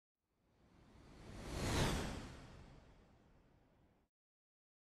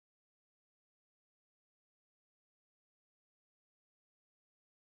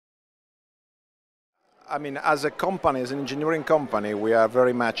I mean, as a company, as an engineering company, we are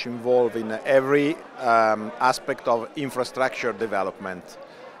very much involved in every aspect of infrastructure development.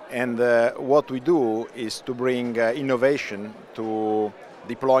 And what we do is to bring innovation to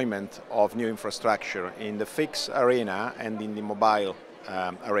deployment of new infrastructure in the fixed arena and in the mobile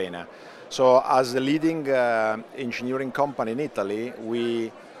arena. So as a leading engineering company in Italy,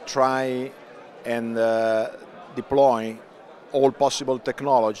 we try and deploy all possible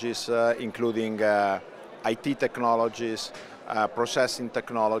technologies, including IT technologies, processing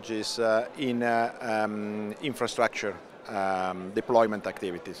technologies in infrastructure deployment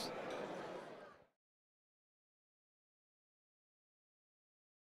activities.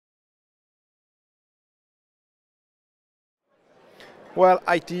 Well,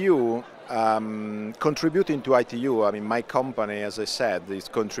 ITU, contributing to ITU, I mean, my company, as I said, is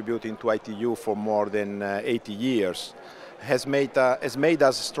contributing to ITU for more than 80 years, has made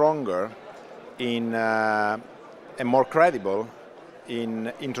us stronger in, and more credible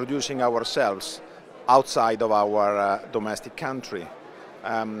in introducing ourselves outside of our domestic country.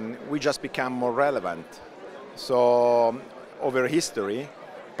 We just become more relevant. So over history,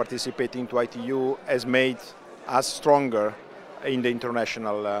 participating to ITU has made us stronger in the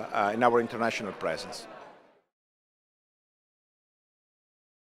international, in our international presence.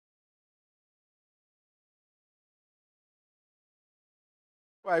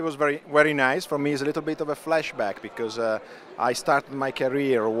 Well, it was very nice. For me, it's a little bit of a flashback because I started my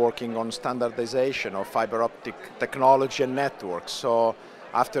career working on standardization of fiber optic technology and networks. So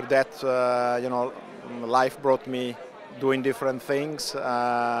after that, you know, life brought me doing different things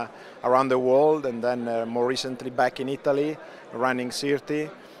around the world, and then more recently back in Italy, running SIRTI.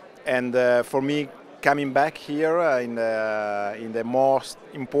 And for me, coming back here in the most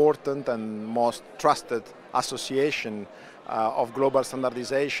important and most trusted association of global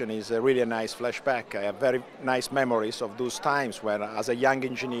standardization is really a nice flashback. I have very nice memories of those times when, as a young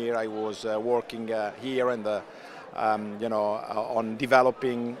engineer, I was working here and you know, on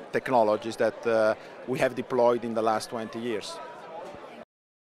developing technologies that we have deployed in the last 20 years.